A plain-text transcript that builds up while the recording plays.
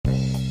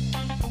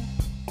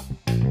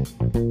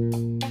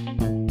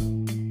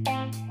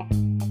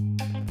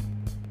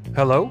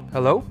Hello?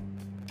 Hello?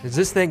 Is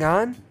this thing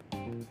on?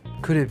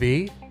 Could it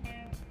be?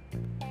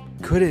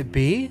 Could it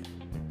be?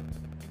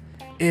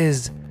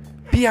 Is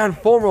Beyond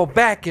Formal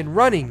back and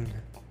running?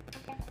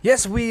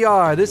 Yes, we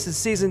are. This is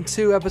Season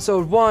 2,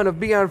 Episode 1 of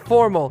Beyond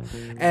Formal.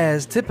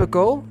 As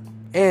typical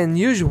and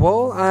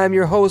usual, I'm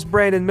your host,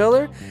 Brandon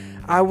Miller.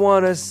 I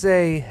want to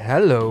say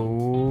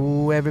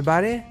hello,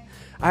 everybody.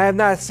 I have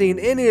not seen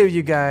any of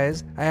you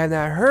guys. I have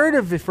not heard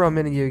of it from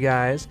any of you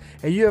guys.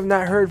 And you have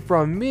not heard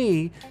from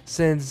me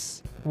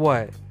since,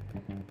 what?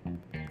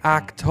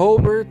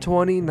 October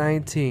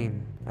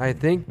 2019. I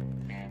think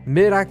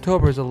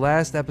mid-October is the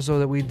last episode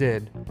that we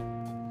did.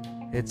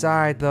 It's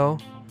alright, though.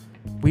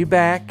 We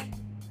back.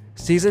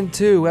 Season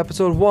 2,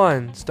 Episode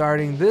 1,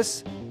 starting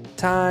this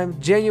time,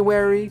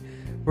 January.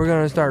 We're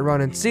going to start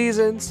running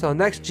seasons. So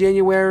next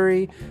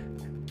January,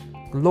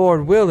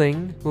 Lord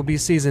willing, will be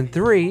Season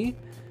 3.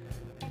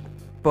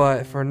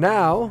 But for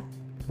now,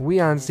 we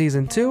on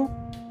Season 2,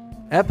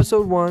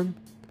 Episode 1.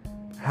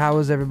 How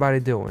is everybody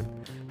doing?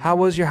 How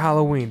was your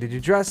Halloween? Did you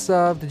dress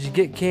up? Did you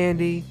get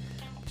candy?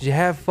 Did you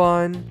have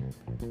fun?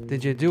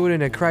 Did you do it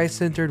in a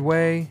Christ-centered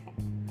way?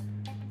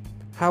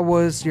 How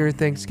was your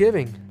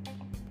Thanksgiving?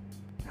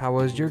 How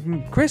was your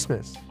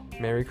Christmas?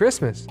 Merry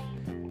Christmas.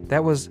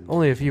 That was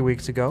only a few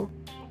weeks ago.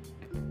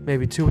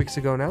 Maybe 2 weeks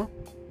ago now.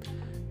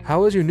 How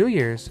was your New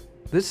Year's?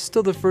 This is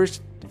still the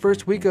first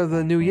week of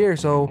the new year,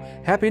 so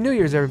Happy New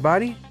Year's,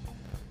 everybody.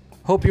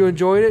 Hope you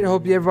enjoyed it.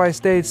 Hope everybody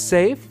stayed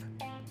safe.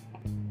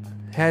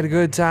 Had a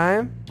good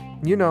time.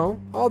 You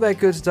know, all that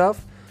good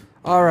stuff.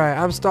 Alright,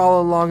 I'm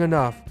stalling long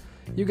enough.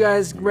 You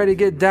guys ready to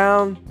get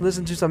down?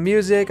 Listen to some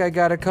music. I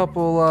got a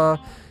couple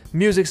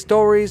music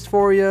stories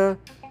for you.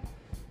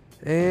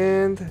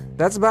 And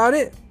that's about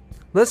it.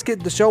 Let's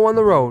get the show on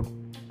the road.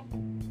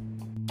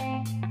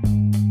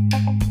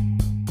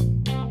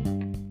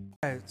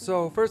 Alright,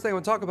 so first thing I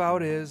want to talk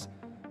about is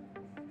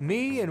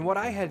me and what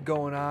I had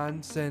going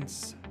on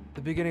since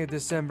the beginning of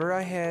December.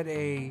 I had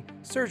a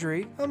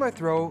surgery on my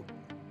throat.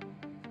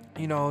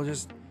 You know,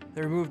 just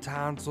they removed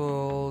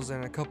tonsils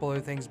and a couple other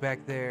things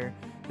back there.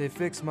 They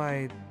fixed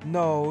my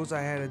nose.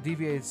 I had a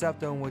deviated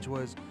septum, which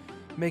was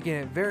making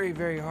it very,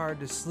 very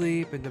hard to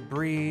sleep and to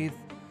breathe.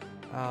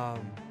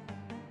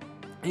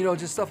 You know,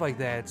 just stuff like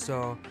that.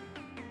 So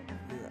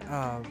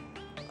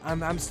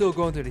I'm still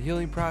going through the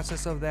healing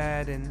process of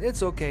that, and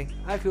it's okay.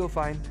 I feel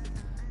fine.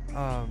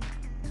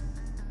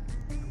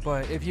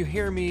 But if you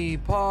hear me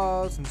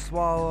pause and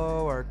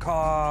swallow or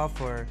cough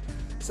or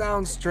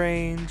sound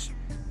strange,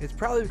 it's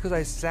probably because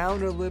I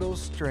sound a little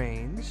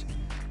strange,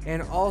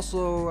 and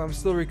also I'm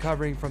still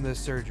recovering from this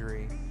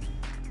surgery.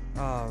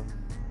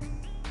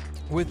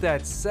 With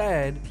that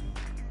said,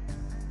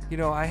 you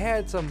know, I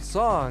had some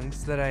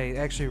songs that I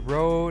actually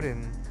wrote,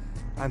 and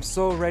I'm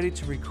so ready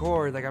to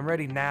record. Like, I'm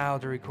ready now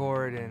to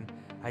record, and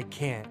I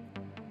can't.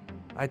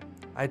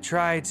 I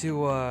try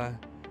to,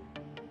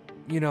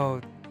 you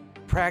know,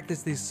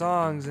 practice these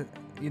songs,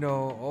 you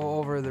know,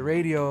 over the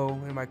radio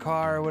in my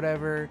car or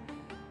whatever,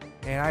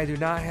 and I do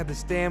not have the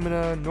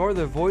stamina nor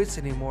the voice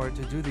anymore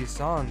to do these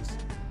songs.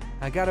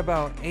 I got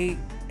about eight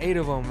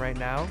of them right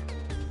now,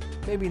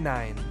 maybe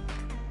 9,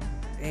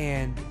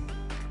 and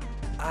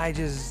I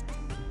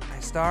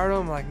start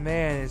them like,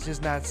 man, it's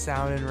just not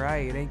sounding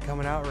right. It ain't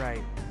coming out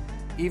right.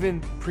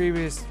 Even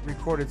previous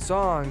recorded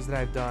songs that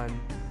I've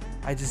done,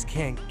 I just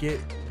can't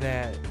get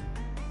that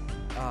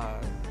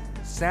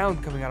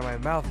sound coming out of my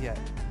mouth yet,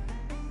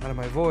 out of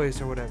my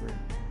voice or whatever.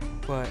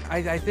 But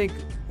I think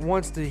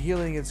once the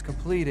healing is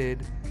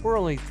completed, we're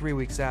only 3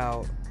 weeks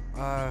out,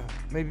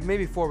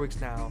 maybe 4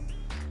 weeks now.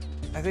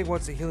 I think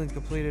once the healing's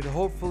completed,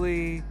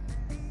 hopefully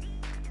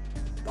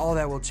all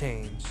that will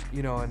change,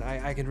 you know, and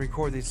I can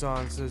record these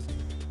songs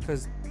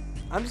because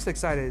I'm just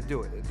excited to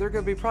do it. They're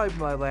going to be probably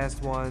my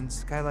last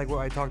ones, kind of like what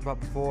I talked about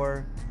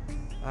before.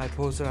 I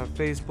posted on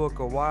Facebook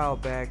a while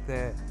back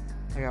that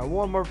I got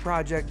one more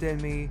project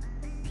in me,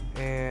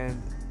 and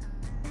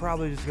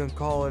probably just going to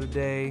call it a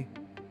day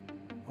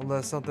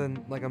unless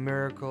something like a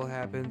miracle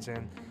happens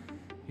and,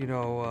 you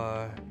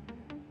know,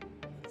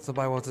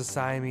 somebody wants to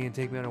sign me and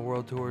take me on a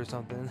world tour or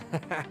something.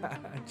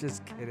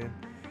 Just kidding.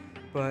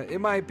 But it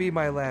might be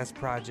my last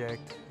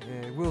project.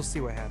 We'll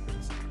see what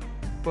happens.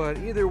 But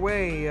either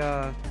way,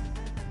 I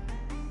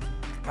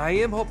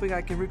am hoping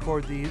I can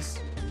record these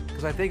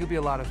because I think it'll be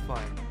a lot of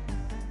fun.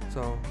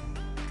 So,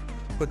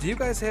 but do you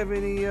guys have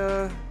any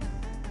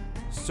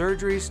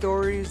surgery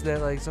stories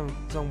that, like,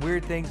 some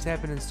weird things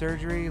happen in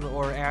surgery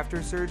or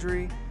after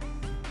surgery?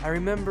 I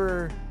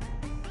remember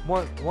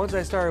once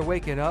I started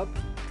waking up,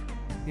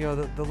 you know,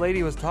 the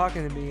lady was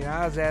talking to me, and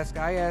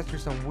I asked her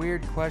some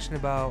weird question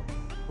about,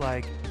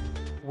 like,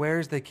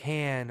 where's the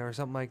can or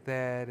something like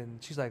that,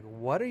 and she's like,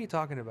 what are you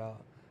talking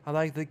about? I'm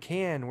like, the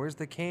can, where's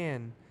the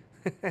can?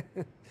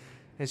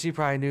 And she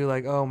probably knew,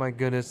 like, oh my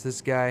goodness,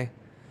 this guy.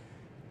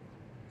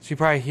 She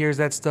probably hears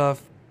that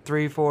stuff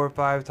 3, 4,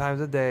 5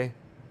 times a day.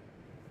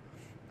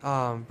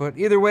 But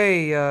either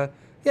way,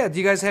 yeah, do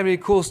you guys have any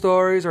cool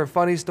stories or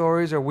funny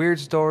stories or weird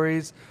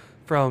stories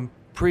from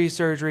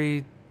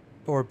pre-surgery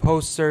or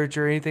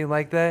post-surgery, anything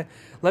like that,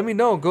 let me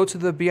know. Go to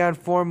the Beyond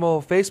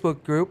Formal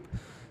Facebook group.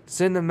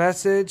 Send a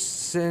message.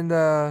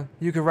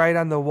 You can write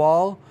on the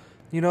wall.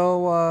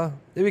 It'd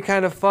be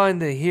kind of fun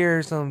to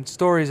hear some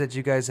stories that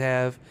you guys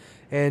have.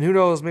 And who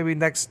knows, maybe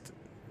next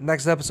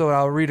episode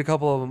I'll read a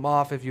couple of them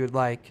off if you would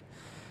like.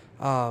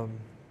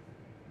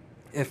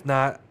 If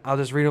not, I'll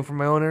just read them for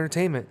my own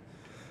entertainment.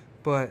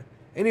 But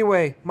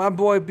anyway, my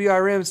boy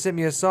BRM sent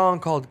me a song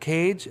called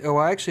Cage. Oh,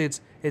 well, actually,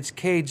 it's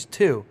Cage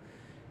 2.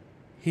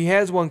 He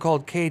has one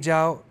called Cage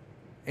Out,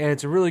 and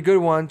it's a really good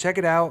one. Check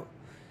it out.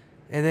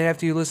 And then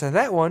after you listen to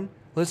that one,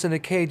 listen to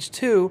Cage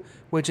 2,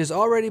 which is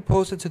already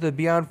posted to the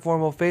Beyond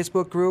Formal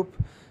Facebook group,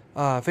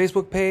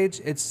 Facebook page.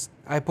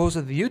 I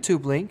posted the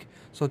YouTube link,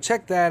 so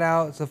check that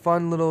out. It's a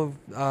fun little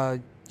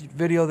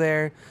video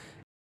there.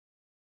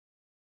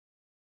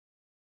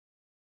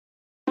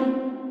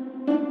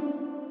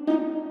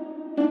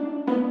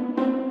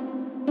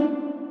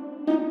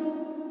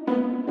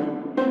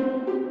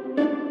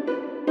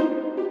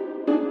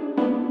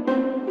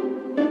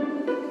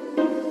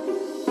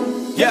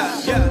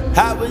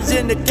 I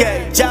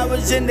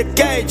was in the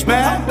cage,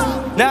 man.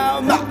 Now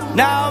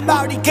I'm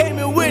out, he came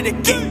in with a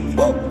key.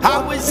 I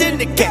was in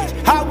the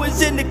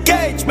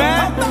cage,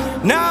 man.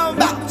 Now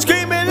I'm out,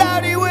 screaming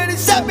loud, he went and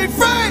set me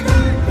free.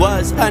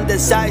 Was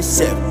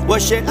undecisive,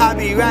 what should I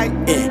be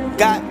writing?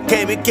 God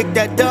came and kicked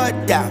that door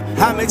down,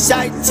 I'm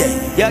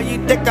excited. Yo,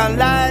 you think I'm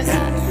lying?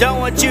 Don't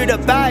want you to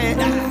buy it,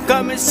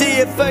 come and see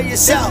it for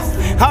yourself.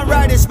 I'm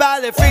riding,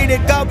 smiling, free to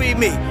go be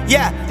me.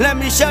 Yeah, let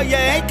me show you,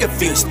 ain't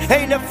confused.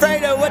 Ain't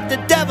afraid of what the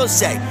devil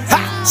say.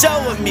 Ha, so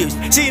amused,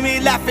 see me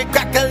laughing,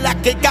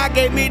 crack-a-lacking. God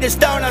gave me the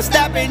stone, I'm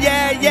snapping.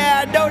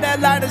 Yeah, I know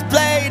that line is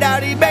played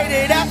out. He made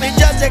it happen,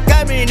 just a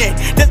coming in.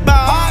 That's my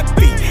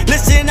heartbeat,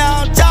 listen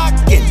how I'm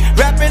talking.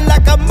 Rapping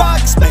like a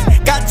marksman,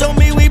 God told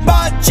me we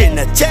marching.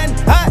 A 10,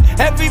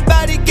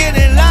 everybody get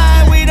in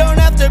line. We don't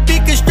have to be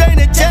constrained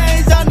in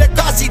chains. On the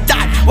cross he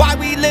died, why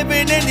we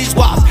living in these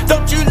walls?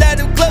 Don't you let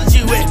him close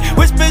you in.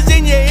 Whispers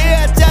in your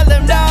ear, tell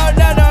him no,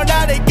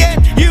 not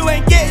again. You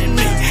ain't getting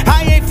me,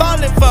 I ain't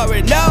falling for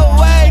it. No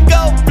way,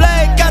 go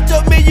play. God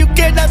told me you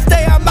cannot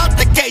stay, I'm out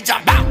the cage,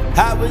 I'm out.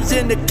 I was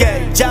in the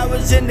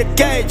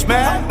cage,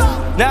 man.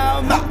 Now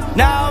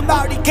I'm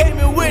out, he came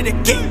in with a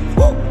key.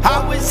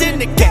 I was in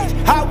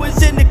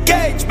the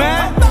cage,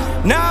 man.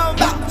 Now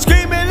I'm out,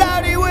 screaming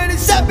loud, he went and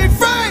set me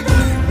free.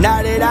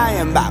 Now that I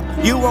am out,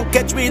 you won't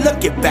catch me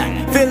looking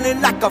back.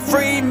 Feeling like a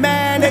free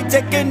man, ain't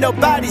taking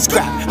nobody's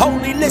crap.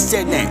 Only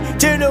listening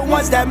to the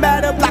ones that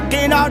matter,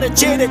 blocking all the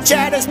chitter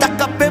chatter. Stuck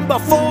up in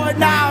before,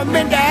 now I'm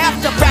in the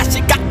after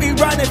passion. Got me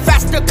running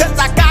faster cause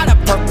I got a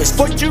purpose.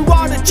 Point you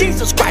all to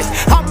Jesus Christ,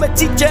 I'm a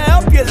teacher,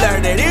 help you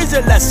learn it. Here's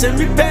a lesson,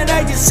 repent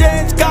of your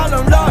sins, call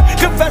him Lord.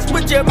 Confess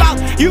with your mouth,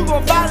 you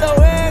gon'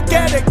 follow him.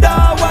 Can't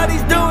ignore what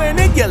he's doing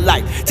in your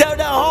life. Tell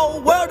the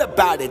whole world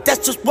about it,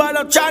 that's just what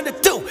I'm trying to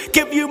do.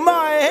 Give you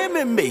more of him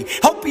and me,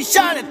 hope he's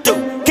shining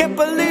through. Can't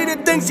believe the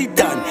things he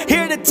done,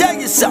 here to tell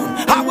you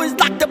something. I was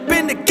locked up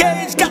in the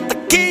cage, got the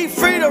key,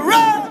 free to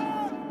run.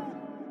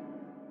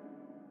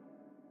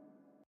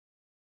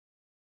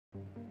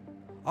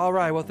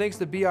 Alright, well thanks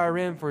to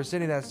BRM for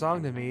sending that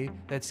song to me.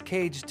 That's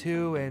Cage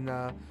 2, and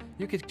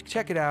you can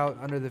check it out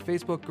under the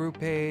Facebook group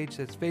page.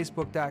 That's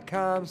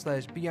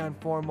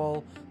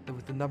facebook.com/beyondformal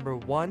with the number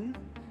 1,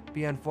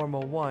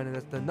 beyondformal1, and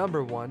that's the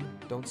number 1.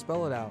 Don't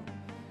spell it out.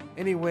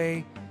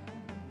 Anyway,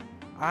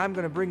 I'm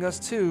going to bring us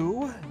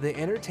to the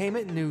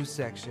entertainment news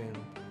section.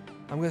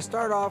 I'm going to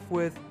start off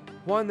with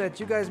one that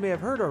you guys may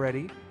have heard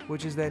already,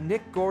 which is that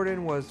Nick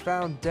Gordon was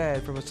found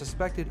dead from a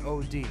suspected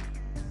OD.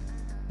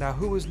 Now,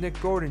 who was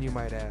Nick Gordon, you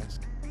might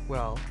ask?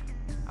 Well,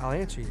 I'll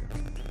answer you.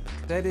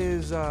 That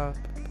is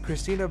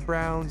Christina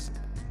Brown's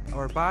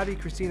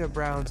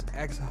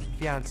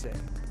ex-fiance.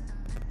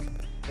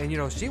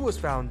 And she was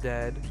found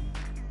dead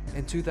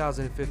in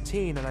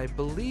 2015, and I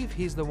believe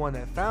he's the one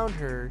that found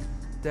her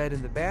dead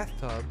in the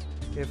bathtub,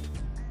 if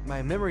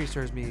my memory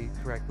serves me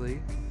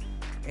correctly.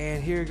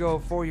 And here you go,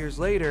 4 years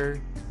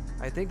later,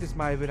 I think this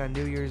might have been on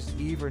New Year's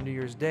Eve or New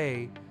Year's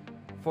Day,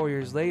 4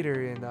 years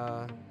later, and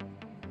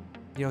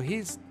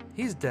he's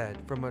dead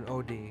from an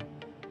OD.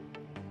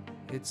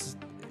 It's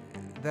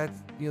that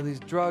these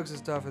drugs and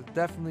stuff, it's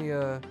definitely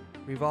a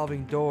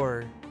revolving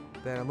door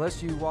that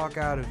unless you walk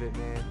out of it,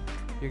 man,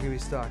 you're gonna be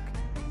stuck.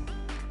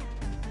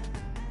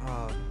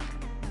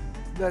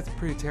 That's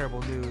pretty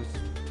terrible news.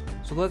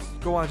 So let's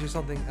go on to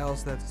something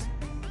else that's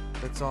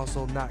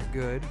also not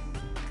good.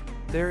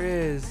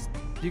 Do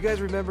you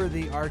guys remember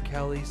the R.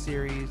 Kelly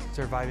series,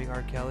 Surviving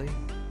R. Kelly?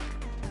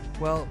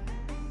 Well,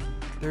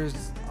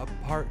 there's a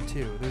part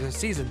 2. There's a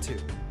season 2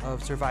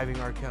 of Surviving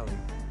R. Kelly.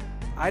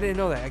 I didn't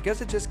know that. I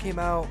guess it just came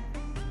out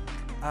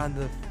on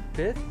the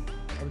 5th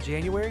of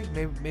January,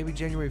 maybe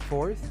January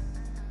 4th.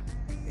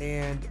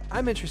 And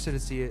I'm interested to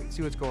see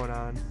what's going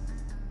on.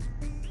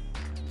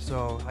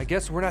 So I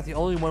guess we're not the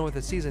only one with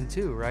a season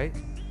 2, right?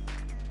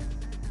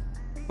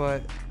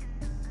 But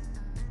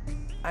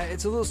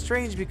it's a little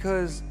strange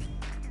because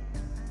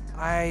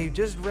I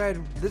just read,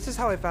 this is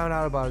how I found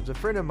out about it. A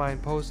friend of mine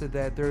posted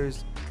that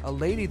there's a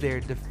lady there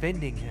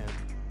defending him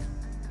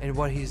and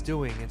what he's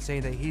doing and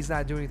saying that he's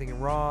not doing anything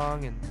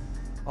wrong and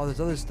all this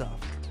other stuff.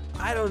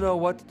 I don't know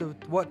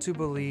what to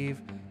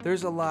believe.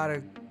 There's a lot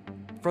of,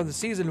 from the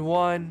season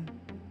 1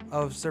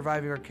 of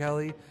Surviving R.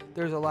 Kelly,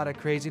 there's a lot of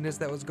craziness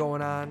that was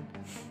going on.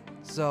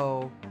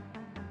 So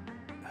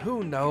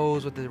who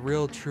knows what the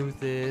real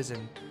truth is,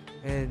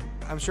 and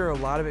I'm sure a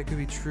lot of it could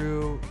be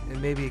true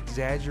and maybe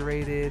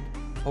exaggerated,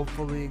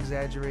 hopefully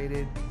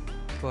exaggerated,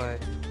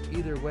 but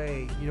either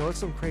way, you know, it's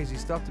some crazy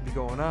stuff to be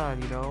going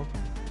on, you know.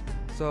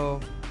 So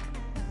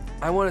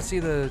I want to see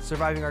the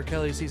Surviving R.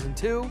 Kelly season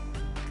 2.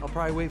 I'll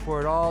probably wait for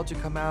it all to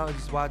come out and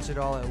just watch it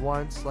all at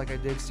once like I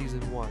did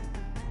season 1.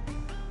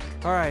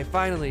 Alright,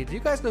 finally, do you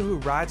guys know who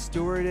Rod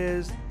Stewart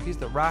is? He's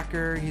the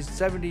rocker. He's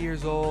 70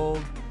 years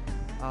old.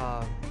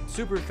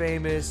 Super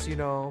famous, you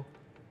know.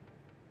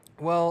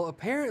 Well,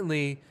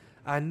 apparently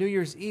on New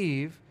Year's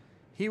Eve,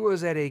 he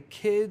was at a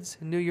kids'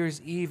 New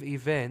Year's Eve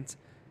event,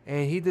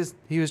 and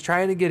he was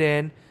trying to get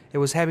in. It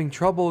was having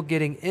trouble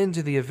getting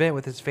into the event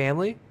with his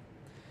family.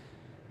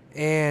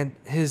 And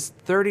his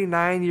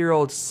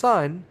 39-year-old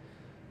son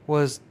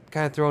was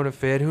kind of throwing a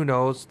fit. Who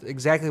knows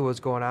exactly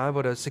what's going on,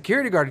 but a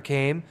security guard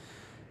came,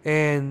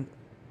 and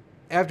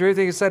after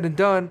everything is said and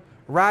done,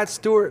 Rod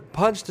Stewart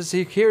punched the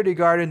security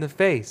guard in the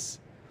face.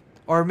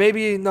 Or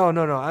maybe, no,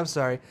 I'm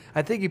sorry.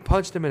 I think he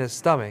punched him in his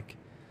stomach.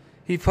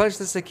 He punched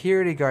the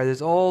security guard,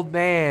 this old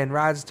man,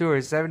 Rod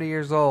Stewart, 70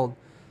 years old.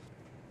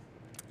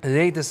 It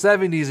ain't the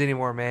 70s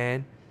anymore,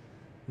 man.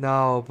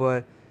 No,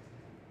 but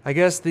I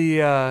guess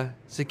the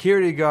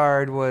security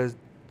guard was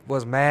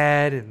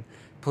mad, and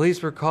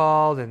police were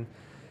called,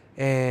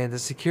 and the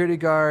security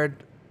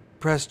guard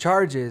pressed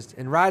charges,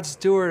 and Rod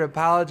Stewart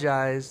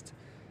apologized,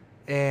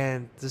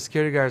 and the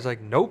security guard's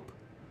like, nope,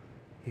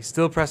 he's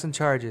still pressing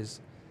charges.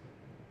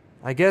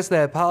 I guess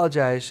that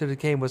apologize should have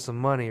came with some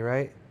money,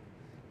 right?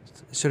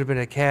 Should have been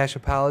a cash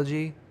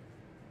apology.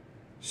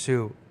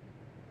 Shoot.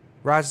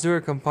 Rod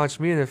Stewart can punch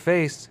me in the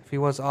face if he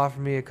wants to offer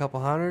me a couple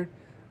 $100.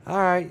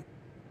 Alright.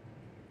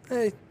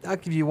 Hey, I'll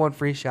give you one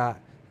free shot.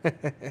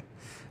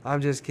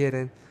 I'm just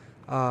kidding.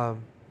 But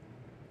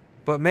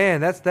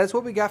man, that's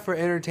what we got for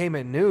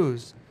entertainment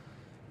news.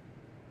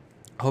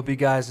 Hope you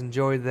guys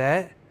enjoyed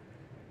that.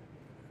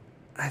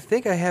 I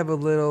think I have a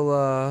little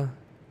a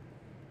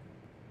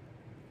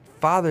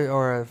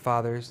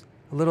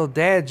little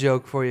dad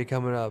joke for you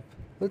coming up.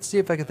 Let's see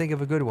if I can think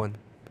of a good one.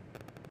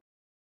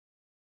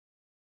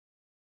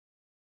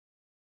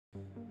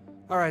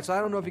 Alright, so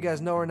I don't know if you guys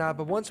know or not,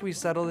 but once we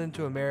settled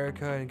into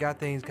America and got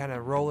things kind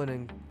of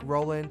rolling,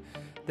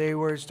 they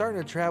were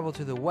starting to travel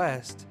to the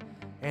west,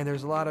 and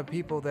there's a lot of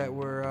people that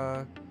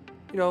were,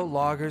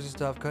 loggers and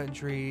stuff, cutting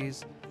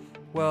trees.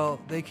 Well,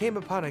 they came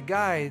upon a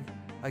guide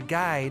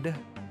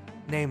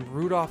named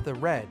Rudolph the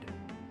Red,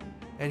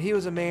 and he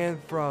was a man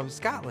from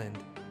Scotland,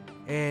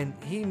 and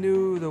he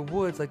knew the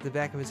woods like the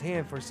back of his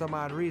hand for some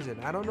odd reason.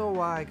 I don't know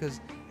why,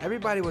 because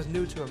everybody was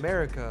new to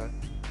America,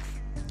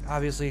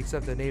 obviously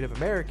except the Native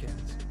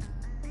Americans.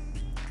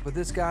 But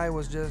this guy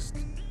was just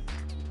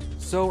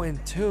so in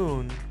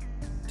tune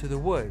to the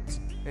woods,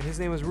 and his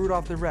name was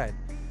Rudolph the Red.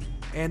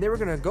 And they were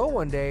gonna go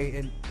one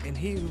day, and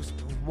he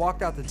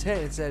walked out the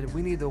tent and said,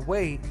 we need to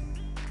wait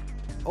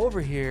over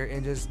here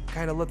and just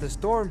kind of let the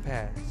storm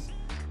pass.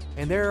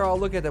 And they're all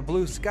looking at the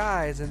blue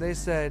skies, and they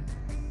said,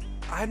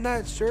 I'm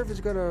not sure if it's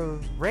gonna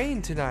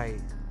rain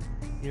tonight.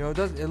 You know,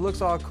 it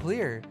looks all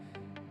clear.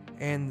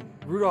 And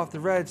Rudolph the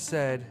Red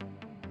said,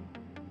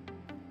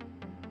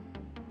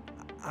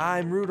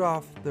 I'm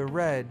Rudolph the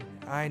Red.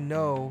 I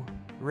know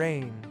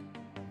rain,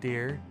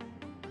 dear.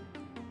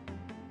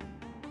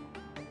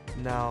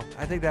 No,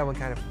 I think that one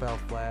kind of fell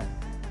flat.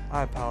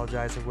 I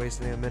apologize for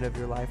wasting a minute of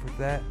your life with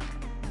that.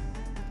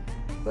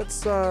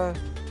 Let's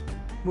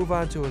move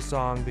on to a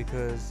song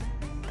because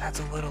that's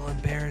a little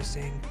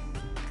embarrassing.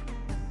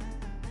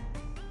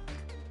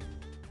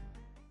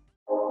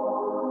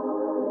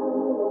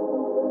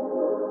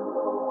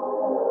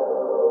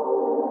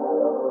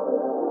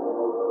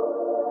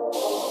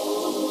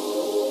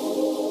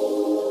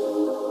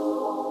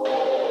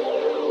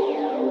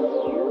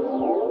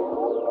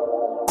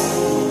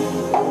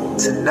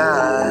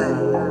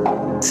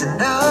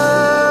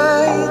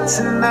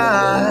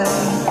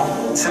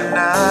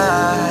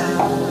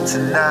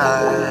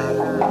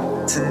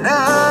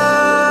 Tonight.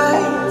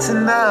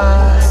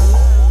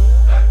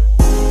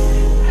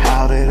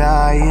 How did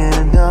I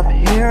end up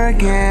here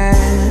again?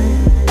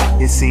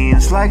 It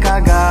seems like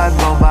I got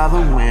blown by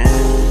the wind.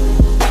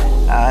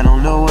 I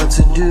don't know what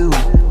to do,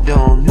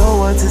 don't know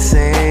what to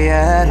say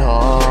at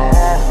all.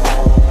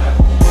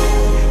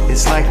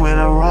 It's like when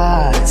I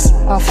rise,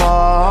 I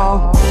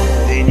fall,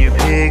 then you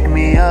pick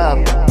me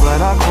up,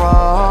 but I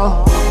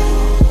crawl.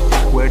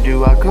 Where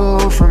do I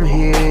go from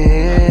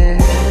here?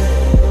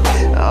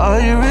 Are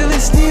you really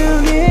still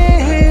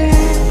here?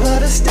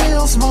 But a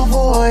still small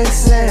voice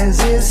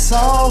says it's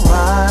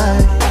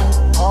alright,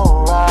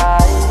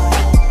 alright.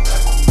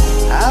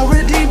 I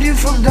redeemed you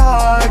from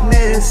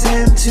darkness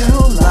into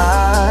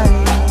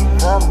light.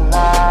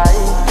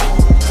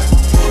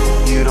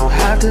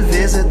 to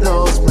visit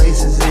those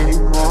places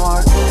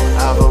anymore.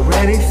 I've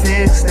already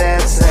fixed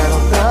that,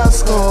 settled the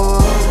score.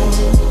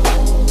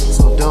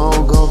 So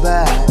don't go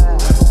back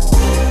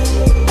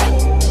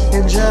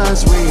and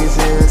just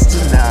resist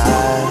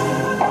tonight.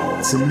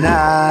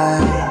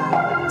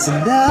 Tonight,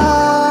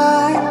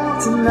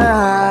 tonight,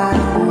 tonight,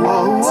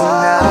 whoa,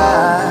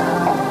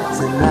 tonight,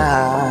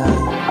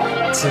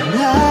 tonight,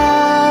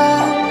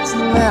 tonight,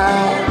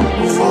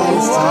 tonight,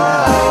 resist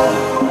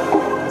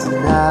tonight,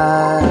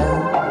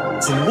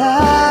 tonight,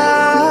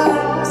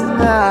 tonight,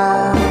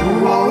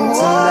 tonight, whoa,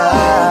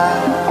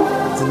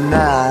 tonight,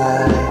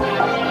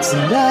 tonight,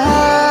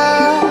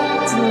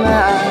 tonight,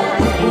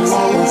 tonight,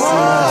 resist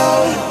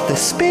tonight. The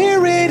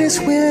spirit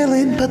is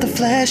willing, but the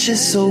flesh is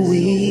so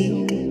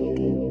weak.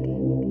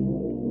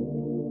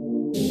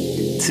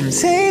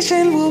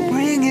 Temptation will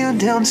bring you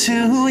down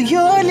to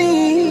your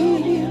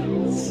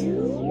knees.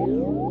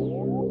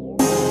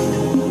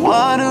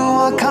 Why do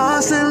I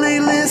constantly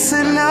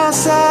listen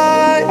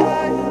outside?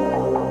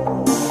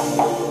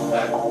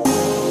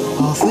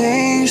 All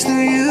things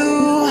through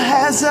you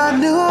has a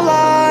new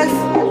life,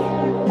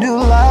 new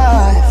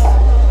life.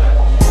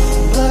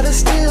 But a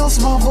still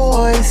small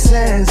voice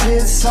says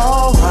it's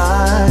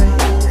alright,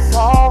 it's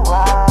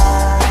alright.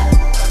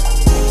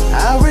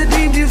 I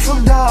redeemed you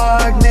from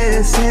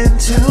darkness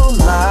into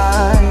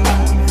light,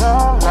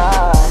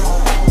 light.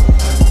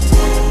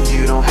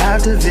 You don't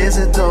have to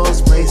visit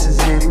those places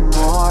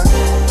anymore.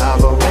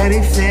 I've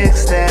already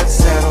fixed that,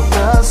 settled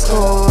the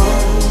score.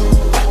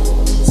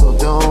 So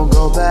don't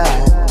go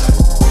back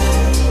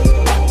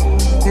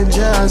and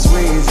just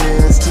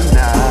resist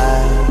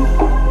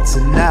tonight,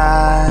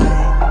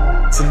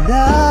 tonight,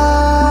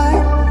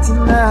 tonight,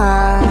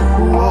 tonight,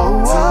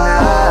 whoa,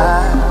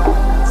 tonight,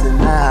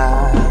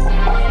 tonight,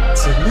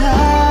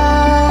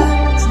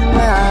 tonight,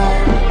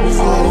 tonight,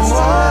 resist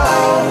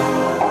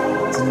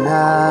tonight,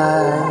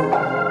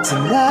 tonight,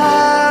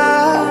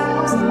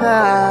 tonight,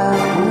 tonight,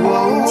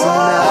 whoa,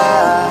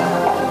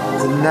 tonight,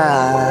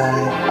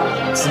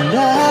 tonight,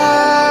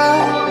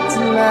 tonight,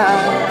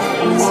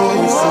 tonight,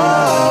 resist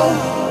tonight.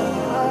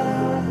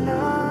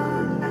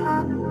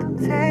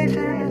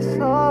 Temptation is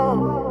so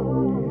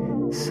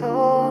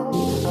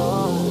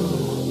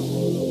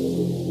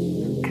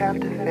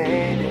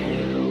captivating.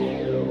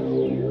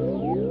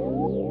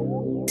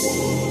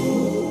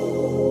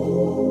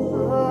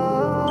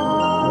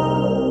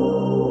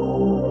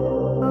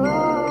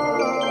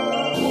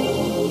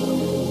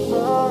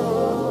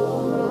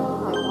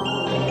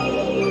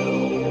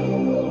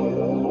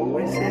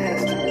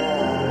 Resist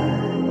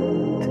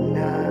tonight,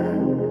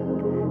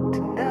 tonight,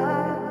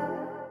 tonight.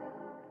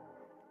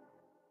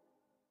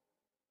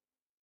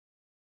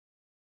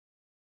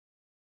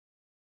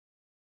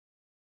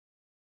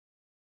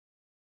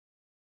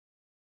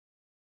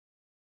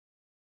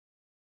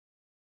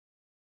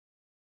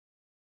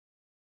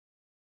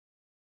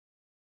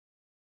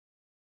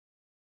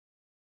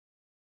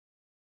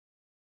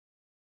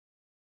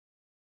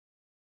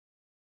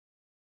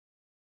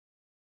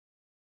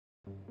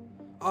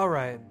 All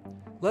right,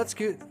 let's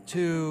get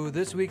to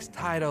this week's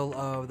title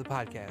of the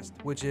podcast,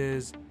 which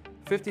is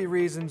 50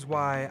 Reasons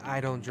Why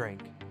I Don't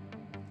Drink.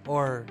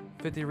 Or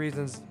 50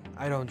 Reasons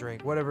I Don't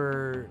Drink,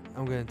 whatever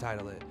I'm going to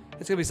title it.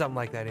 It's going to be something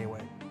like that anyway.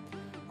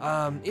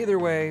 Either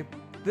way,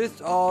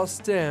 this all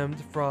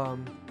stemmed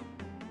from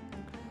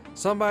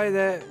somebody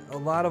that a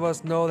lot of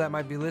us know that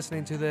might be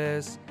listening to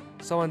this.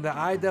 Someone that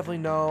I definitely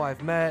know,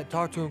 I've met,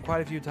 talked to him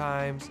quite a few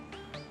times.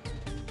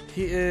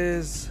 He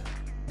is...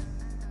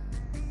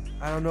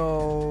 I don't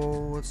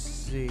know, let's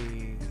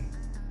see.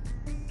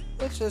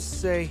 Let's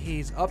just say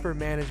he's upper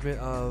management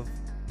of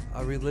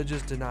a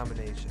religious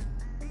denomination.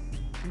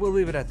 We'll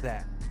leave it at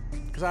that.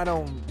 Because I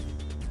don't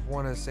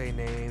want to say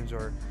names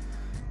or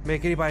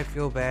make anybody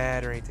feel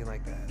bad or anything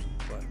like that.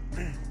 But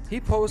he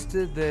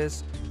posted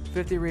this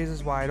 50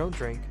 Reasons Why I Don't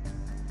Drink.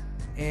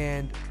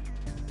 And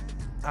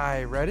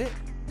I read it.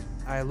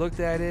 I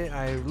looked at it.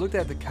 I looked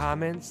at the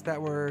comments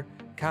that were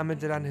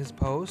commented on his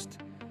post.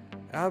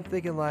 And I'm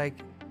thinking like,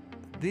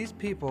 these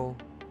people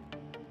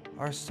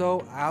are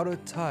so out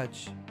of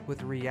touch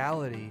with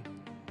reality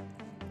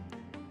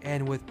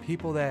and with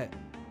people that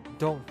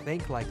don't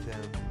think like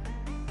them.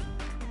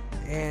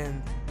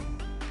 And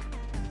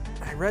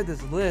I read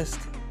this list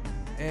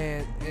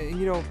and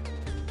you know,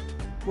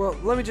 well,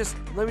 let me just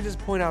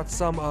point out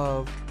some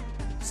of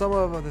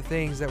the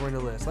things that were in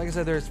the list. Like I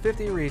said, there's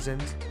 50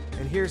 reasons,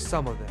 and here's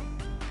some of them.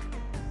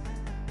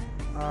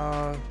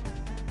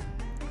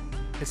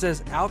 It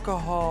says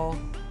alcohol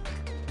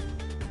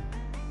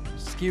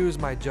skews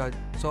my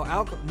judgment. So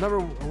number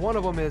one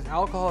of them is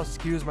alcohol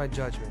skews my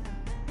judgment.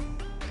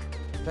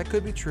 That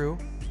could be true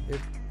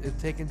if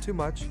taken too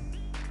much.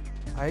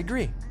 I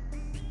agree.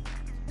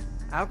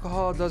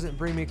 Alcohol doesn't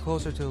bring me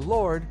closer to the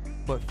Lord,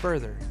 but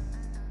further.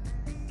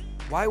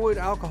 Why would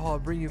alcohol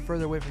bring you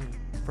further away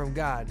from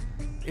God?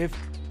 If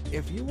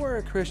you were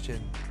a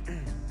Christian,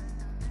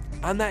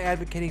 I'm not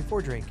advocating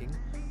for drinking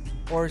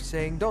or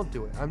saying don't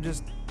do it. I'm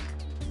just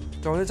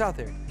throwing this out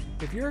there.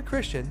 If you're a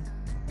Christian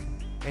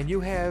and you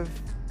have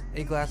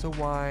a glass of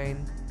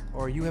wine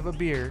or you have a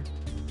beer,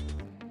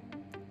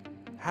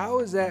 how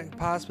is that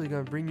possibly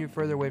going to bring you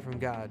further away from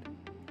God?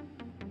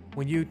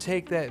 When you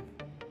take that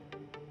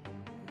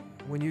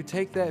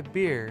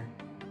beer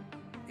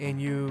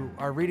and you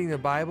are reading the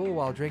Bible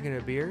while drinking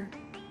a beer,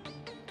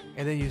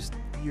 and then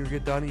you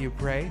get done and you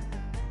pray,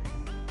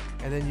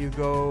 and then you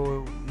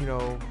go,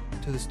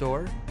 to the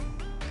store,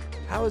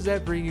 how does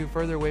that bring you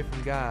further away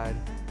from God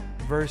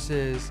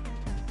versus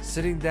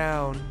sitting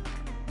down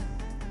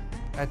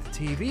at the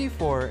TV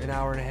for an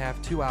hour and a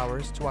half, 2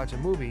 hours to watch a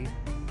movie,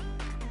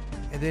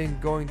 and then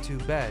going to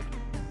bed?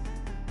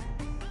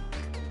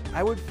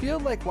 I would feel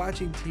like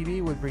watching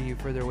TV would bring you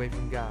further away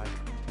from God.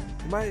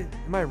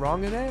 Am I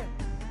wrong in that?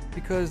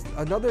 Because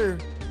another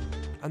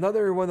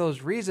one of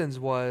those reasons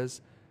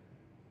was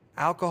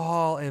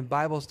alcohol and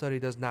Bible study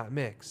does not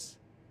mix.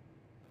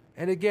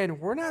 And again,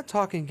 we're not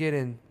talking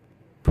getting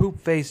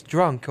poop-faced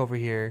drunk over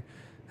here.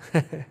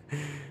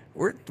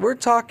 we're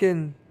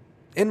talking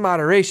in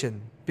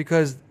moderation,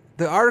 because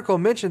the article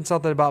mentioned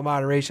something about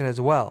moderation as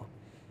well.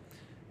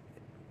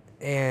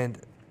 And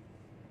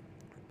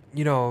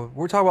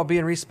we're talking about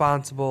being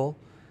responsible,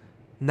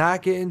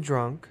 not getting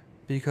drunk,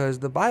 because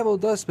the Bible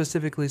does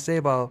specifically say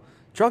about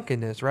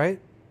drunkenness, right?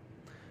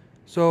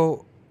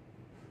 So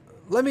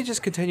let me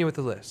just continue with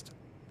the list.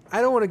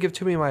 I don't want to give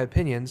too many of my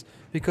opinions,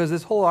 because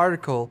this whole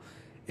article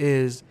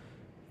is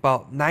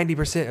about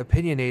 90%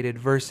 opinionated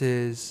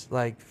versus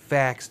like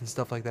facts and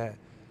stuff like that.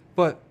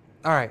 But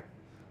all right,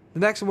 the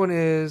next one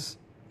is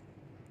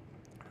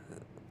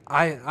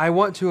I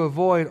want to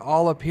avoid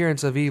all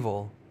appearance of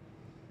evil.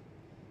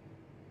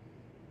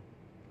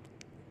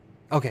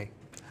 Okay,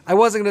 I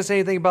wasn't going to say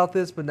anything about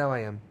this, but now I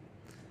am.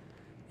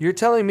 You're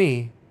telling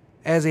me,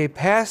 as a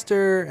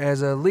pastor,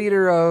 as a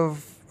leader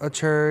of a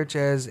church,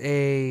 as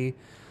a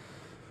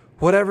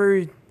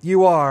whatever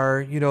you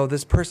are,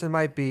 this person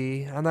might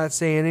be, I'm not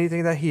saying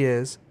anything that he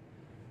is,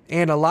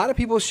 and a lot of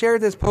people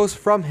shared this post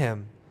from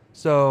him,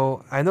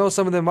 so I know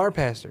some of them are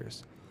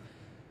pastors.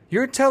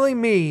 You're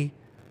telling me,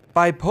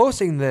 by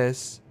posting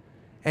this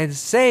and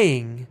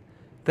saying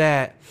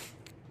that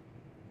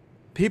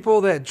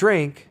people that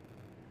drink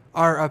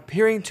are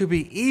appearing to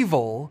be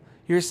evil,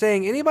 you're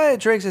saying anybody that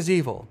drinks is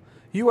evil.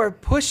 You are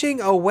pushing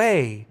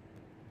away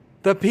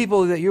the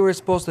people that you were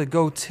supposed to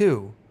go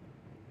to,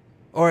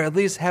 or at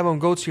least have them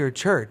go to your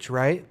church,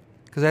 right?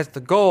 Because that's the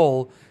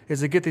goal,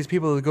 is to get these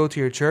people to go to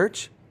your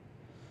church.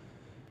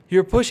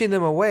 You're pushing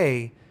them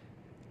away,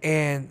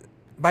 and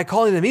by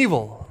calling them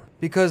evil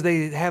because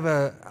they have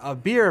a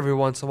beer every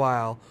once in a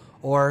while,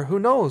 or who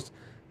knows,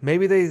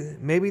 maybe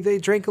they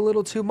drink a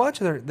little too much,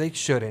 and they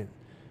shouldn't.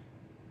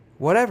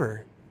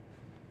 Whatever.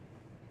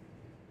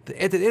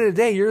 At the end of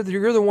the day, you're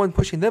the one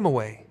pushing them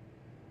away.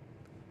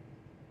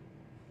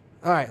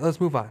 All right,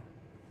 let's move on.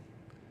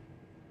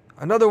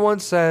 Another one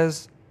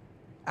says,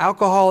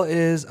 alcohol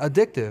is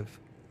addictive.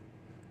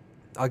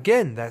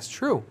 Again, that's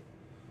true.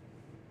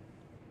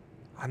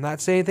 I'm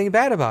not saying anything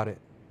bad about it.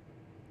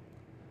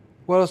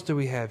 What else do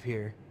we have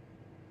here?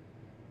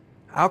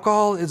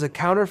 Alcohol is a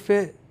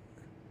counterfeit.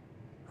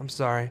 I'm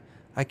sorry,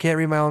 I can't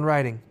read my own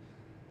writing.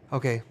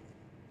 Okay.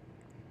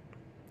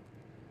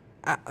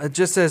 It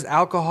just says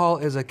alcohol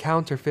is a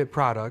counterfeit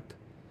product,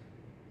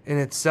 and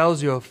it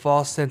sells you a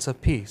false sense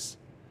of peace.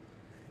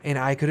 And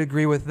I could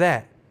agree with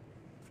that.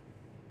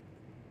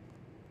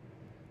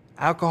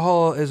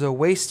 Alcohol is a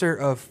waster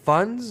of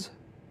funds,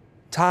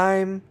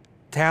 time,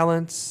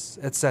 talents,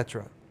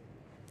 etc.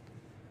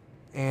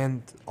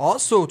 And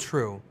also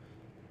true,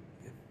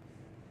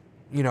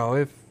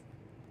 if,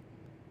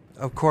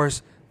 of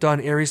course, done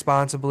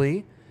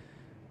irresponsibly,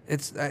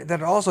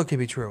 that also can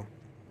be true.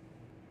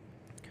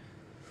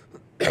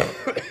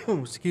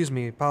 Excuse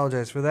me,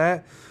 apologize for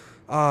that.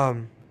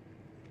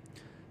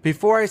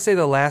 Before I say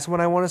the last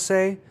one I want to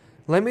say,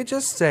 let me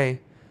just say,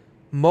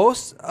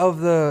 most of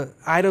the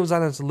items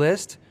on this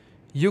list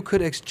you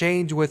could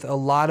exchange with a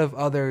lot of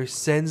other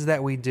sins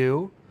that we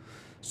do.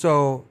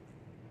 So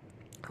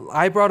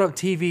I brought up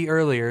TV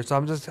earlier, so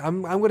I'm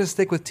going to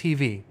stick with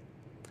TV.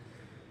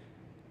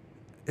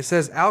 It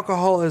says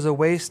alcohol is a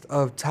waste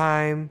of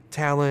time,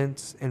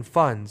 talents, and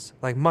funds,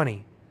 like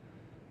money.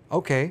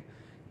 Okay.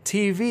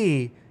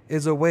 TV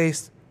is a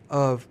waste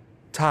of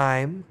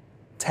time,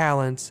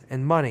 talents,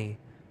 and money,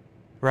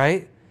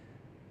 right?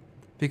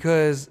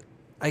 Because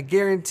I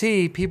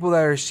guarantee people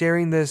that are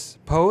sharing this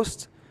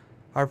post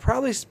are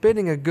probably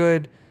spending a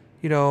good,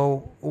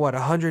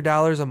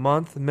 $100 a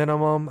month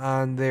minimum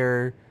on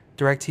their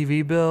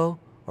DirecTV bill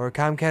or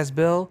Comcast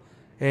bill.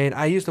 And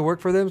I used to work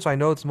for them, so I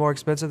know it's more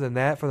expensive than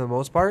that for the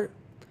most part.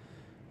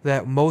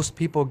 That most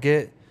people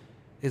get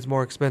is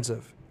more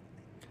expensive.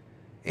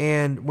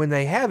 And when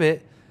they have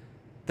it,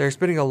 they're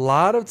spending a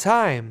lot of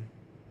time,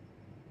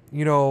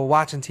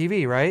 watching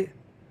TV, right?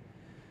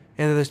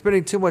 And if they're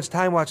spending too much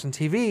time watching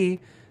TV,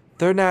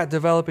 they're not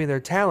developing their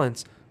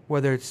talents,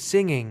 whether it's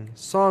singing,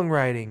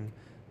 songwriting,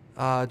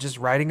 just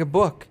writing a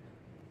book,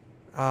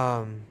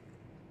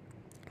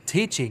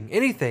 teaching,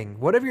 anything.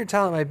 Whatever your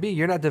talent might be,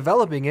 you're not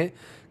developing it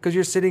because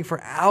you're sitting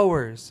for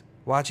hours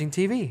watching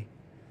TV.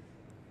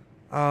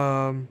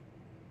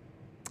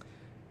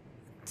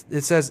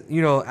 it says,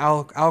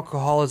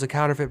 alcohol is a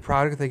counterfeit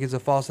product that gives a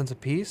false sense of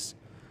peace.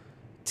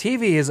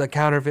 TV is a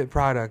counterfeit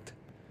product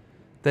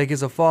that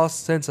gives a false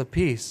sense of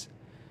peace.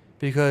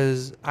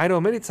 Because I know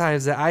many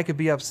times that I could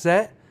be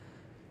upset.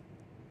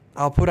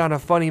 I'll put on a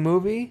funny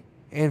movie,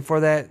 and for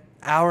that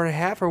hour and a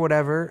half or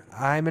whatever,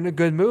 I'm in a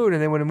good mood.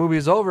 And then when the movie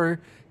is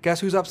over, guess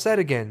who's upset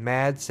again?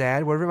 Mad,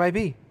 sad, whatever it might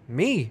be.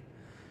 Me.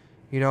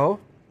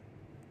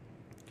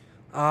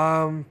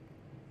 I'll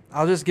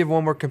just give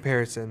one more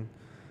comparison.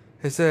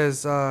 It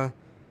says,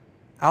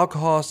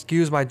 alcohol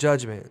skews my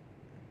judgment.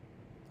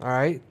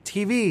 Alright?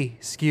 TV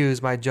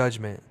skews my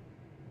judgment.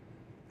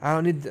 I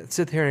don't need to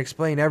sit here and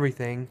explain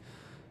everything.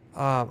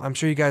 I'm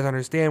sure you guys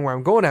understand where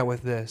I'm going at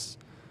with this.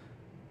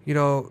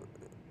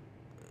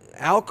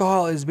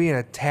 Alcohol is being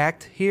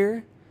attacked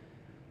here.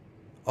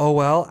 Oh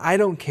well, I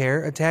don't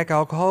care. Attack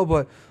alcohol,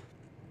 but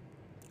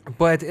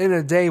at the end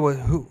of the day,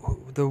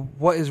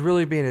 what is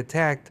really being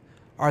attacked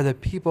are the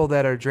people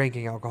that are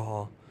drinking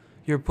alcohol.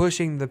 You're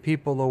pushing the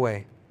people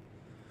away.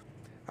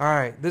 All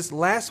right, this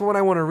last one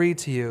I want to read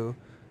to you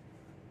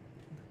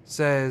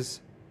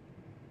says,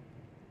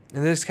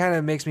 and this kind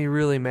of makes me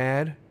really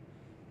mad.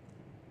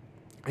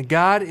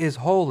 God is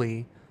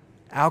holy,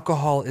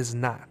 alcohol is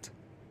not.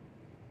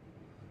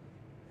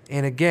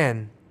 And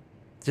again,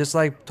 just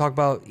like talk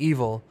about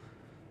evil,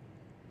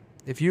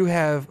 if you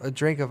have a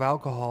drink of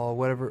alcohol,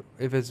 whatever,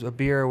 if it's a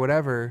beer or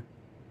whatever,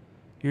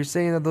 you're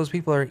saying that those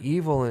people are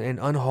evil and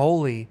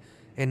unholy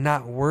and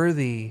not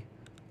worthy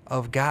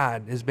of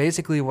God, is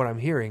basically what I'm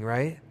hearing,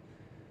 right?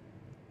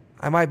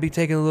 I might be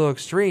taking a little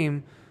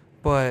extreme,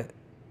 but,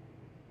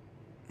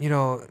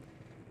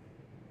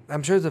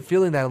 I'm sure it's a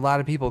feeling that a lot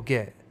of people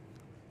get.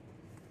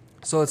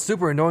 So it's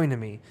super annoying to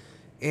me.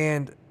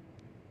 And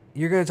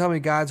you're going to tell me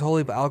God's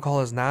holy, but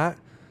alcohol is not?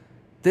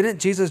 Didn't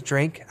Jesus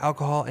drink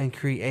alcohol and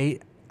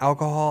create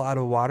alcohol out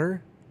of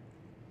water?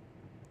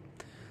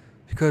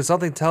 Because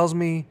something tells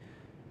me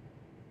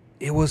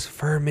it was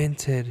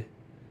fermented.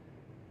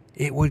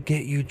 It would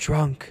get you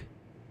drunk.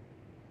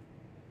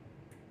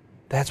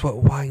 That's what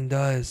wine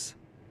does.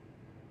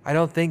 I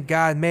don't think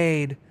God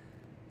made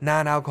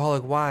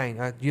non-alcoholic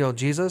wine.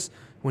 Jesus,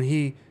 when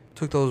he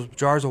took those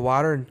jars of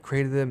water and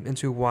created them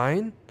into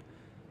wine,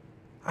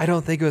 I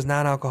don't think it was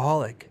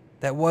non-alcoholic.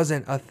 That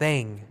wasn't a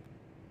thing,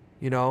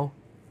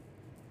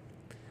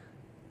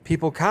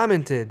 People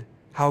commented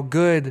how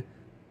good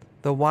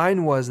the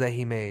wine was that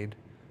he made.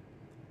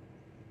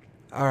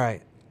 All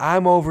right,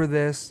 I'm over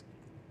this.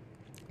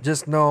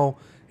 Just know,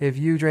 if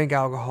you drink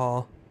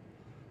alcohol,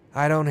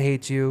 I don't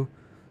hate you.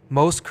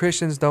 Most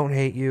Christians don't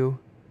hate you.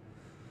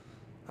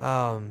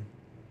 A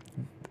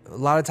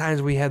lot of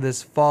times we have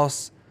this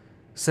false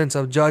sense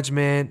of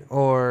judgment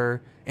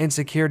or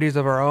insecurities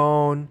of our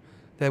own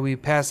that we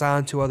pass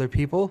on to other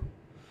people.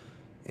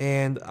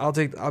 And I'll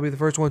be the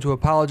first one to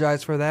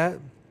apologize for that.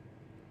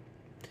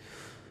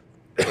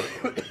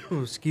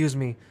 Excuse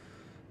me.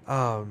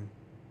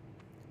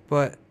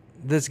 But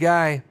this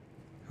guy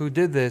who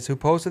did this, who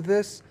posted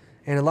this,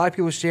 and a lot of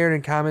people shared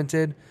and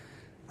commented,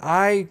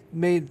 I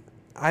made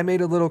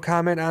a little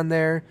comment on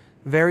there,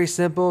 very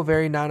simple,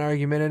 very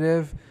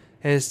non-argumentative,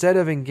 and instead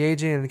of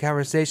engaging in the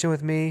conversation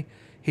with me,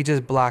 he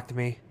just blocked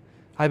me.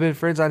 I've been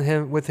friends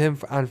with him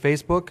on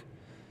Facebook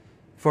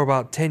for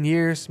about 10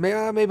 years,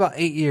 maybe about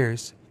 8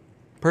 years.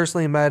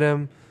 Personally met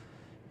him.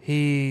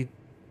 Anyway,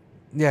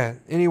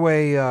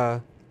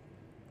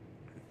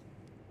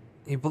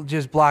 he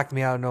just blocked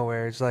me out of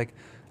nowhere. It's like,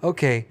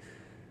 okay,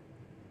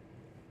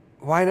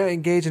 why not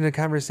engage in a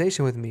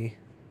conversation with me?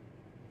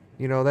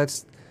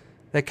 That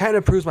kind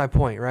of proves my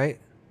point, right?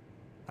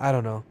 I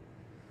don't know.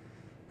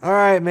 All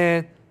right,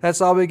 man. That's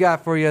all we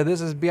got for you.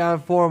 This is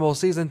Beyond Formal,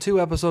 Season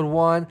 2, Episode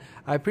 1.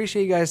 I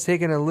appreciate you guys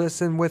taking a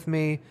listen with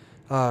me.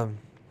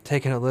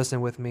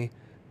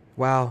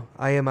 Wow,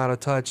 I am out of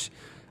touch.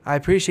 I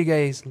appreciate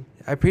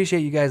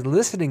you guys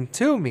listening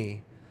to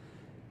me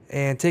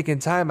and taking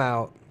time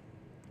out.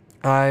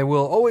 I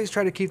will always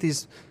try to keep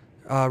these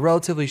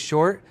relatively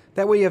short.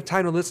 That way you have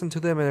time to listen to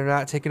them and they're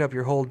not taking up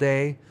your whole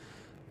day.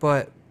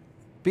 But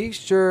be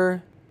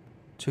sure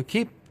to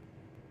keep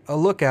a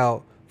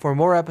lookout for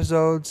more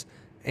episodes.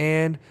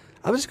 And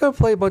I'm just going to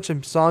play a bunch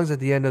of songs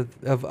at the end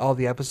of all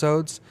the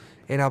episodes.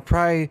 And I'll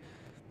probably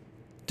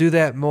do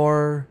that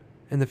more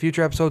in the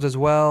future episodes as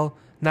well.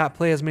 Not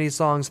play as many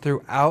songs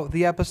throughout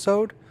the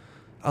episode,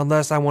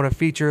 unless I want to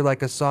feature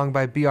like a song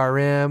by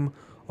BRM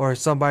or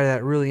somebody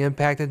that really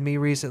impacted me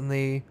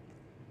recently.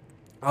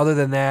 Other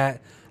than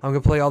that, I'm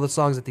going to play all the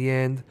songs at the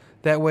end.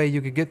 That way you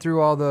could get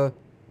through all the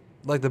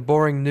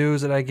boring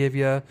news that I give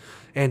you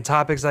and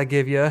topics I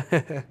give you.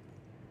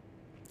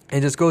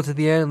 And just go to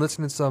the end and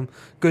listen to some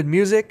good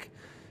music.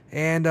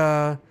 And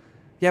my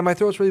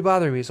throat's really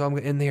bothering me, so I'm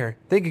going to end here.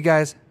 Thank you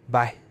guys.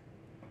 Bye.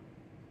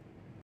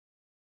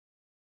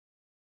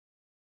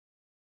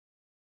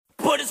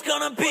 But it's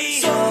gonna be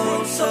so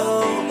long.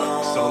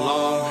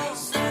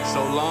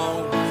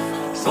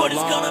 But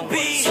it's gonna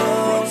be so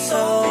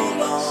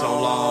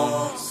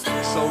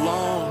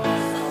long.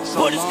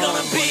 But it's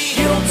gonna be.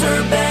 You don't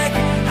turn back,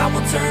 I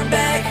will turn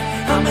back.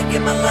 I'ma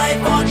get my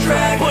life on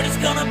track, but it's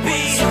gonna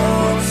be so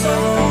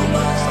long.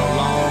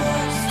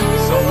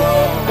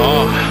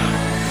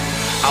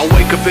 I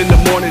wake up in the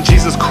morning,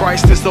 Jesus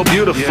Christ is so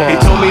beautiful. He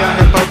told me I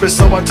had purpose,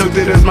 so I took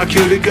it as my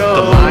cue to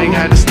go. The lying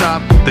had to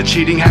stop, the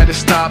cheating had to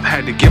stop.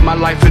 Had to get my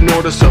life in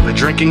order, so the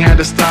drinking had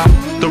to stop.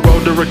 The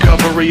road to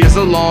recovery is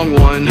a long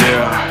one,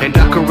 and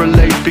I can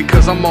relate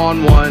because I'm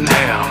on one.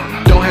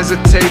 Don't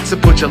hesitate to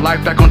put your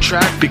life back on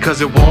track,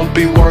 because it won't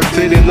be worth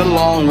it in the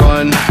long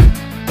run.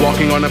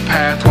 Walking on a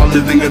path while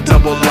living a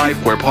double life,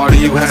 where part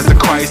of you has the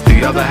Christ,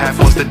 the other half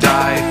wants to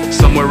die.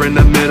 Somewhere in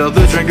the middle,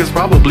 the drink is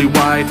probably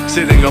wide.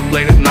 Sitting up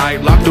late at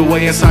night, locked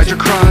away inside your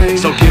crying.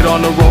 So get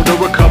on the road to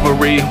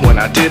recovery. When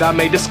I did, I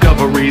made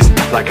discoveries,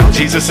 like how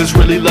Jesus is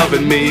really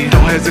loving me.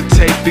 Don't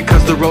hesitate,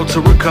 because the road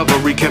to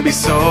recovery can be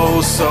so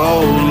long.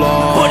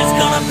 But it's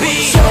gonna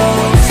be so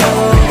long. So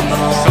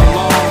long, so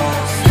long,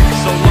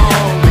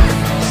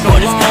 so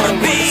But it's gonna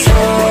be so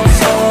long.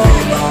 so long,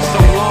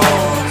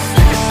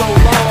 it's so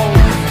long,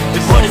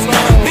 it's But it's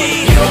gonna be,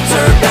 you don't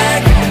turn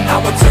back, I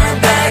will turn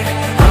back.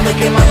 I'ma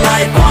get my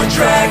life on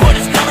track, but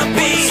it's gonna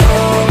be so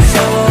long.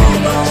 so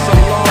long,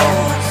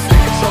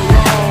 so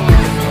long,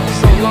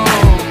 so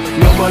long.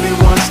 Nobody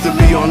wants to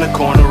be on the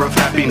corner of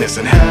happiness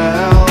and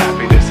hell.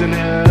 Happiness and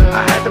hell.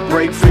 I had to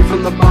break free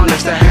from the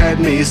bondage that had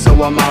me, so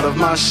I'm out of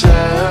my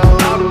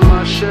shell. Out of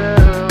my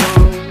shell.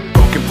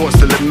 Broken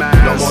porcelain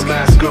mask, no more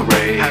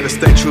masquerade. Had to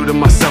stay true to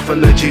myself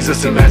and let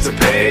Jesus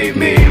emancipate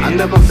me. I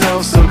never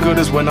felt so good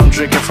as when I'm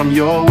drinking from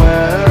your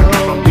well.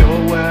 From your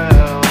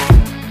well.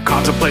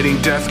 Contemplating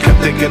death, kept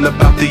thinking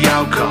about the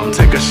outcome.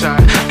 Take a shot,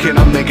 can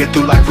I make it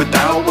through life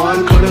without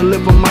one? Couldn't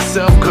live with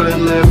myself,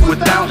 couldn't live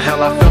without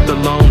hell. I felt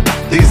alone,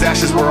 these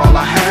ashes were all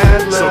I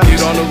had left. So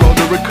get on the road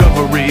to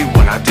recovery.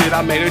 When I did,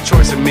 I made a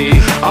choice in me.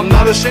 I'm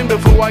not ashamed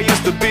of who I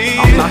used to be.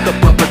 I'm not the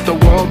puppet the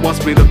world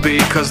wants me to be,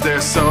 cause they're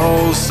so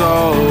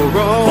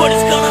wrong. But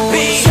it's gonna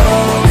be so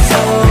long.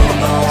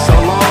 So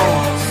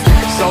long,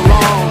 so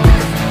long,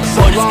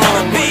 so But it's long,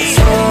 gonna be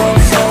so long.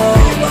 so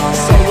long,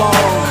 so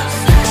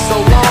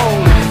long,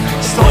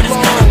 so But it's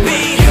gonna be,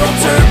 you don't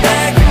turn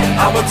back, I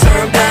will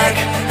turn back.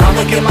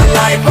 I'ma get my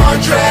life on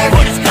track,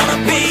 but it's gonna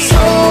be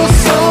so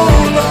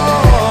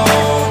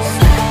long.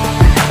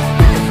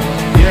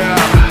 Yeah,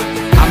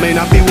 I may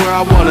not be where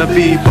I wanna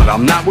be, but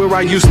I'm not where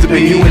I used to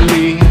be. You and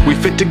me, we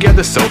fit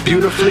together so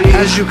beautifully.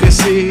 As you can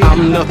see,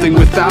 I'm nothing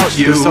without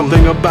you. There's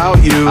something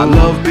about you, I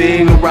love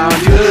being around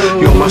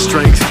you. You're my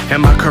strength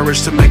and my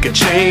courage to make a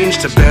change,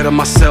 to better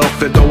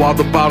myself and throw all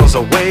the bottles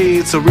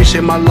away, to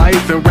reshape my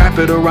life and wrap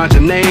it around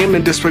your name,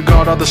 and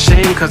disregard all the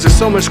shame, cause there's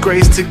so much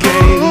grace to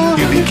gain.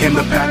 You became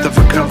the path of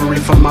recovery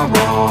from my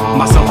wrong.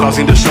 My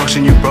self-causing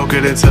destruction, you broke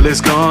it until it's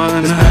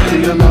gone. This path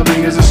of your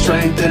loving is a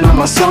strength and I'm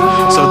a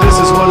song. So this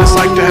is what it's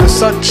like to have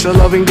such a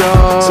loving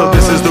God. So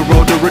this is the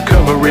road to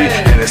recovery,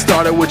 and it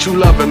started with you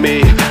loving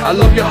me. I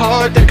love your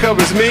heart that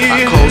covers me.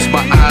 I close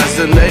my eyes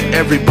and let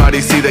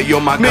everybody see that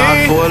you're my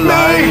God for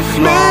life.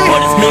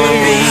 But it's gonna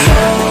be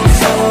so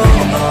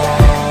long.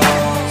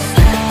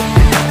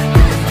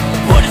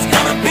 But it's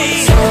gonna be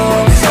so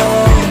long.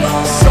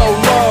 So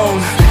long,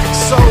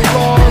 so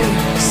long,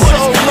 so But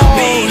it's gonna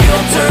be, long. you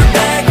don't turn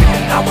back,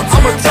 I will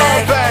turn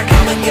back.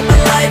 I'ma get my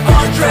life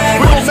on track.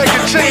 We're but gonna it's make a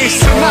gonna change be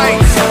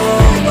tonight, so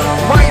long.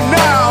 right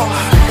now.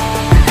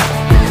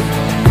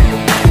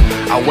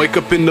 I wake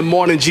up in the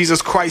morning,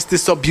 Jesus Christ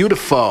is so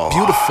beautiful.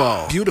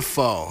 Beautiful,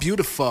 beautiful,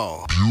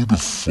 beautiful,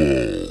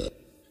 beautiful.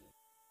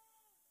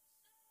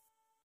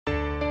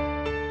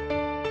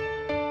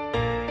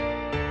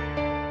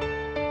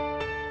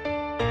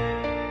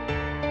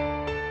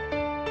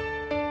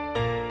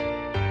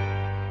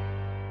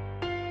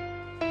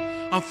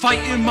 I'm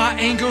fighting my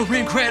anger,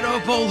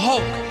 incredible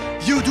Hulk.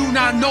 You do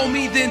not know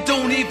me, then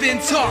don't even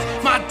talk.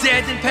 My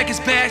dad didn't pack his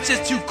bags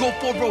just to go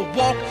for a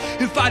walk.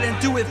 If I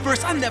didn't do it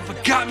first, I never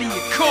got me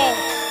a call.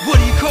 What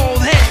do you call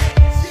that?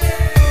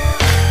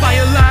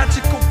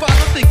 Biological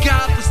father, thank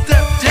God for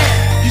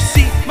stepdad. You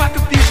see, my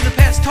confusion in the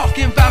past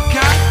talking about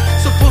God.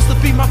 Supposed to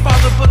be my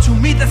father, but to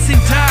me that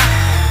seemed time.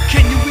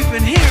 Can you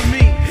even hear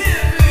me?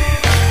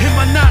 Am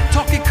I not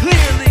talking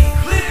clearly?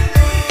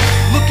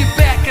 Looking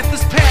back at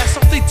this past,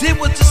 all they did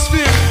was just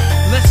fear me.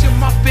 Unless you're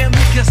my family,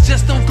 guess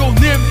just don't go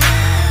near me.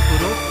 But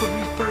oh, put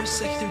me first,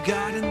 sex through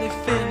God and their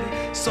family.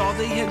 Saw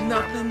they had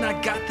nothing, I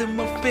got them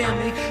a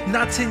family.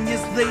 Now 10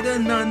 years later,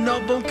 none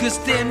of them could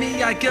stand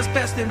me. I guess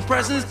past and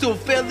present still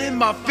failing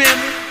my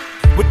family.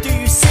 What do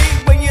you see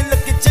when you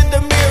look into the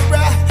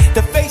mirror?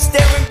 The face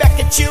staring back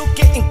at you,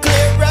 getting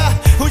clearer.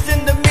 Who's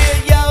in the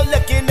mirror, yo,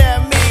 looking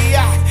at me?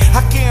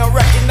 I can't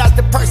recognize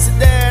the person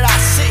that I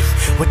see.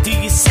 What do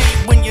you see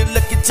when you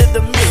look into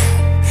the mirror?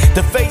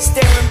 The face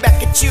staring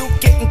back at you,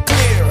 getting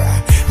clearer.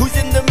 Who's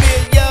in the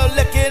mirror, yo,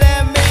 looking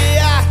at me?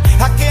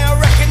 I can't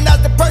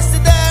recognize the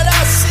person that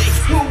I see.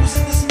 Who's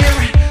in this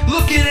mirror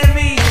looking at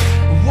me?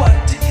 What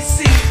did you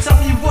see? Tell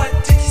me, what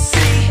did you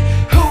see?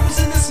 Who's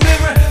in this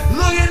mirror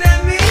looking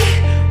at me?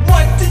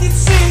 What did you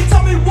see?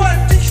 Tell me, what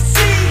did you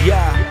see?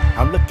 Yeah,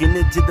 I'm looking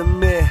into the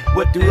mirror.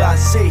 What do I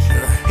see?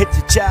 It's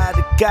a child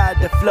of God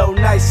that flow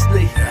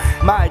nicely.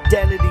 My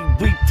identity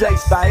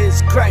replaced by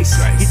His grace.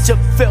 He took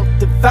filth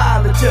and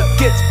violence, took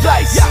its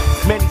place.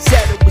 Many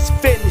said it was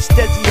finished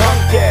as He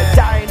hung there,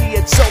 dying. He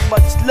had so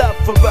much love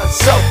for us,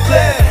 so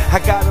clear. I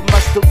gotta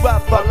muster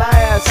up all I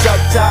have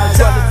sometimes.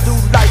 Running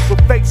through life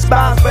with fake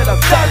smiles, but I'm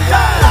done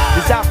lying.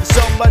 Cause out for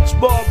so much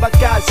more, my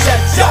God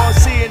said so. I'm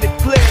seeing it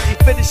clearly,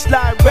 finish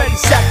line ready,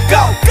 set,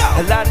 go.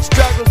 A lot of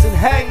struggles and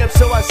hang-ups,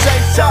 so I say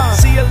so.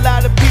 See a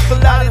lot of people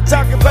out there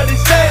talking, but they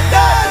say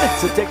nothing.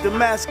 So take the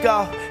mask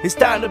off, it's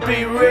time to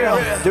be real.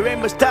 There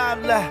ain't much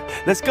time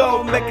left, let's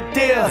go and make a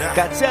deal.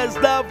 God says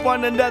love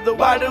one another,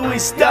 why do we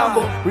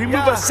stumble?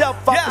 Remove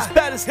ourselves off this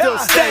pedestal,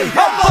 stay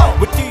humble.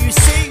 What do you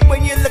see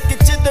when you look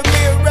into the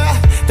mirror?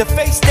 The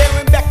face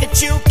staring back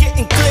at you,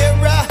 getting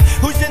clearer.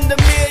 Who's in the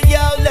mirror,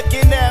 yo,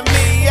 looking at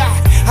me?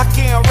 I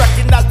can't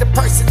recognize the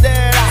person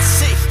that I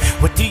see.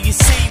 What do you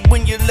see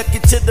when you look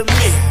into the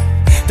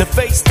mirror? The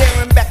face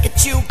staring back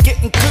at you,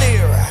 getting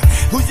clearer.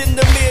 Who's in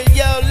the mirror,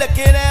 yo,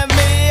 looking at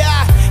me?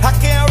 I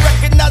can't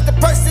recognize the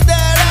person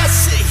that I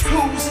see.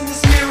 Who's in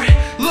this mirror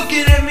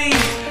looking at me?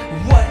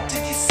 What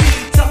did you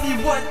see? Tell me,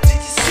 what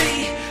did you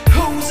see?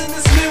 Who's in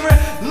this mirror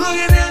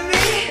looking at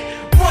me?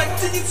 What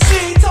did you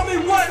see? Tell me,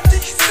 what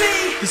did you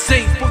see? This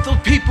ain't for those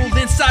people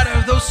inside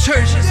of those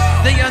churches.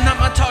 They are not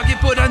my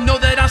target, but I know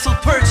that I'm still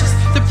purchased.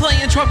 They're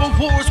playing tribal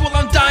wars while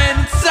I'm dying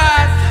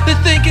inside. They're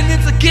thinking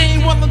it's a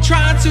game while I'm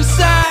trying to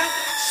side.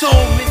 So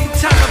many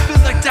times I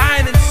feel like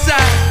dying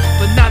inside,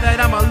 but now that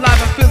I'm alive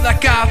I feel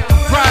like I've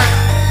arrived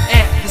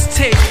at this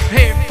table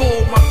prepared for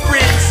my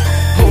friends,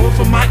 or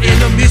for my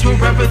enemies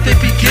wherever they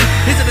begin.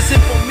 Is it a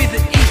sin for me to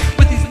eat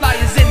with these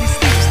liars and these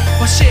thieves,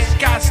 or share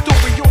God's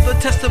story or the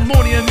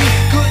testimony of me?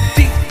 Good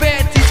deeds,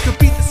 bad deeds could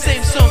be the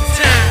same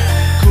sometimes.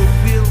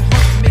 Goodwill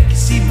will make you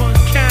seem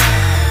unkind.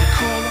 I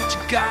call out to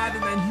God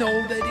and I know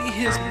that He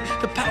hears me.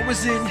 The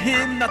power's in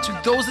Him, not to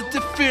those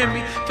that fear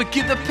me.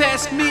 Forgive the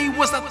past me,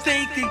 was not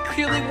thinking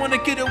clearly. Wanna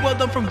get it well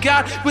done from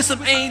God with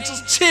some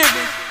angels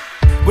cheering.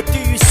 What do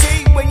you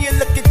see when you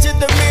look into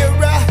the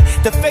mirror?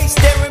 The face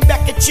staring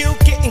back at you,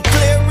 getting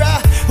clearer.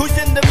 Who's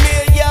in the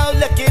mirror, yo,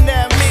 looking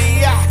at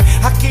me?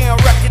 I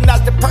can't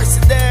recognize the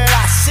person that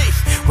I see.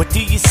 What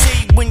do you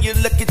see when you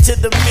look into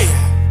the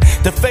mirror?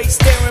 The face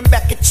staring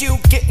back at you,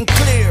 getting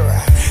clearer.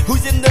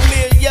 Who's in the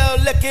mirror, yo,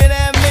 looking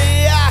at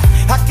me?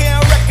 I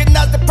can't recognize